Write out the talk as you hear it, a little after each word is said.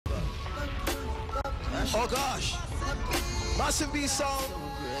Oh gosh. Massive B sound.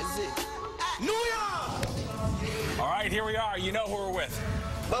 New York! All right, here we are. You know who we're with.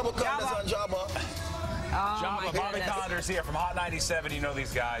 Konders and Jabba. Jabba, Bobby Konders here from Hot 97. You know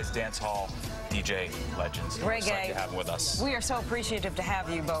these guys, Dancehall, DJ legends. Reggae. Excited to have them with us. We are so appreciative to have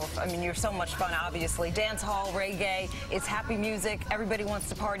you both. I mean, you're so much fun, obviously. Dancehall, reggae, it's happy music. Everybody wants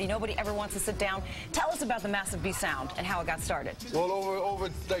to party. Nobody ever wants to sit down. Tell us about the Massive B sound and how it got started. Well, over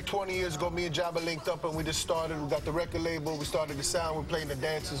like 20 years ago, me and Jabba linked up and we just started. We got the record label. We started the sound. We're playing the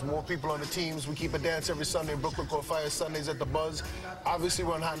dances. More people on the teams. We keep a dance every Sunday in Brooklyn called Fire Sundays at the Buzz. Obviously,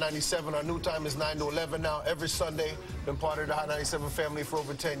 we're on Hot 97. Our new time is 9 to 11 now. Every Sunday, been part of the Hot 97 family for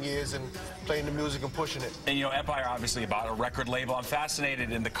over 10 years and playing the music and pushing it. And you know, Empire obviously about a record label. I'm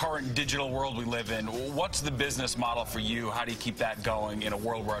fascinated in the current digital world we live in. What's the business model for you? How do you keep that going in a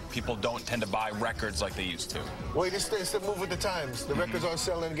world where people don't tend to buy records like they used to? Well, you just move with the times. The records aren't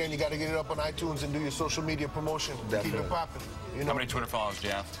selling again. You got to get it up on iTunes and do your social media promotion. Definitely. Keep it popping. You know? How many Twitter followers do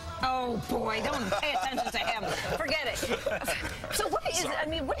you have? Oh boy, don't pay attention to him. Forget it. So what is it? I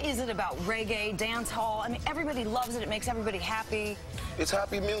mean, what is it about reggae, dancehall? I mean, everybody loves it. It makes everybody happy. It's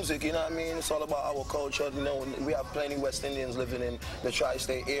happy music, you know what I mean? It's all about our culture. You know, we have plenty West Indians living in the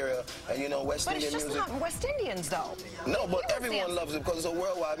tri-state area, and you know, West Indian music. But it's just not West Indians, though. No, but everyone loves it because it's a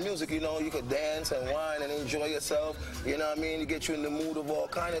worldwide music. You know, you could dance and whine and enjoy yourself. You know what I mean? You get you in the mood of all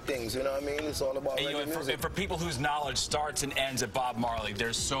kind of things. You know what I mean? It's all about reggae music. And for people whose knowledge starts and ends at Bob Marley,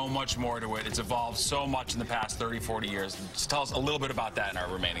 there's so much more to it. It's evolved so much in the past 30, 40 years. Just tell us a little bit about that in our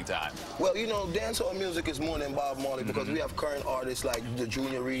remaining time. Well, you know, dancehall music is more than Bob Marley because we have current artists like the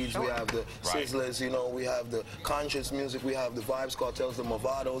Junior Reeds, we have the Sizzlers, you know, we have the conscious music, we have the Vibes Cartels, the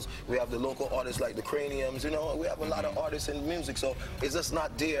Movados, we have the local artists like the Craniums, you know, we have a lot of artists in music, so it's just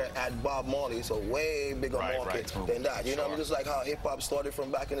not there at Bob Marley. It's a way bigger market than that. You know, I mean, just like how hip-hop started from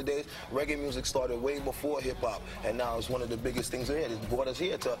back in the days, reggae music started way before hip-hop, and now it's one of the biggest things here. It brought us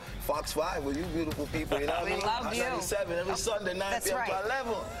here to Fox 5 with you beautiful people, you know what I mean? We love you. 97 every Sunday, 9 p.m. to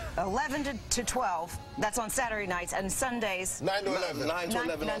 11. 11 to 12, that's on Saturday nights, and Sundays. 9 to 11. 9 to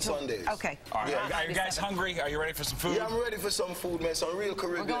 11 on Sundays. Okay. All right. Are you guys hungry? Are you ready for some food? Yeah, I'm ready for some food, man. Some real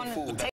Caribbean food.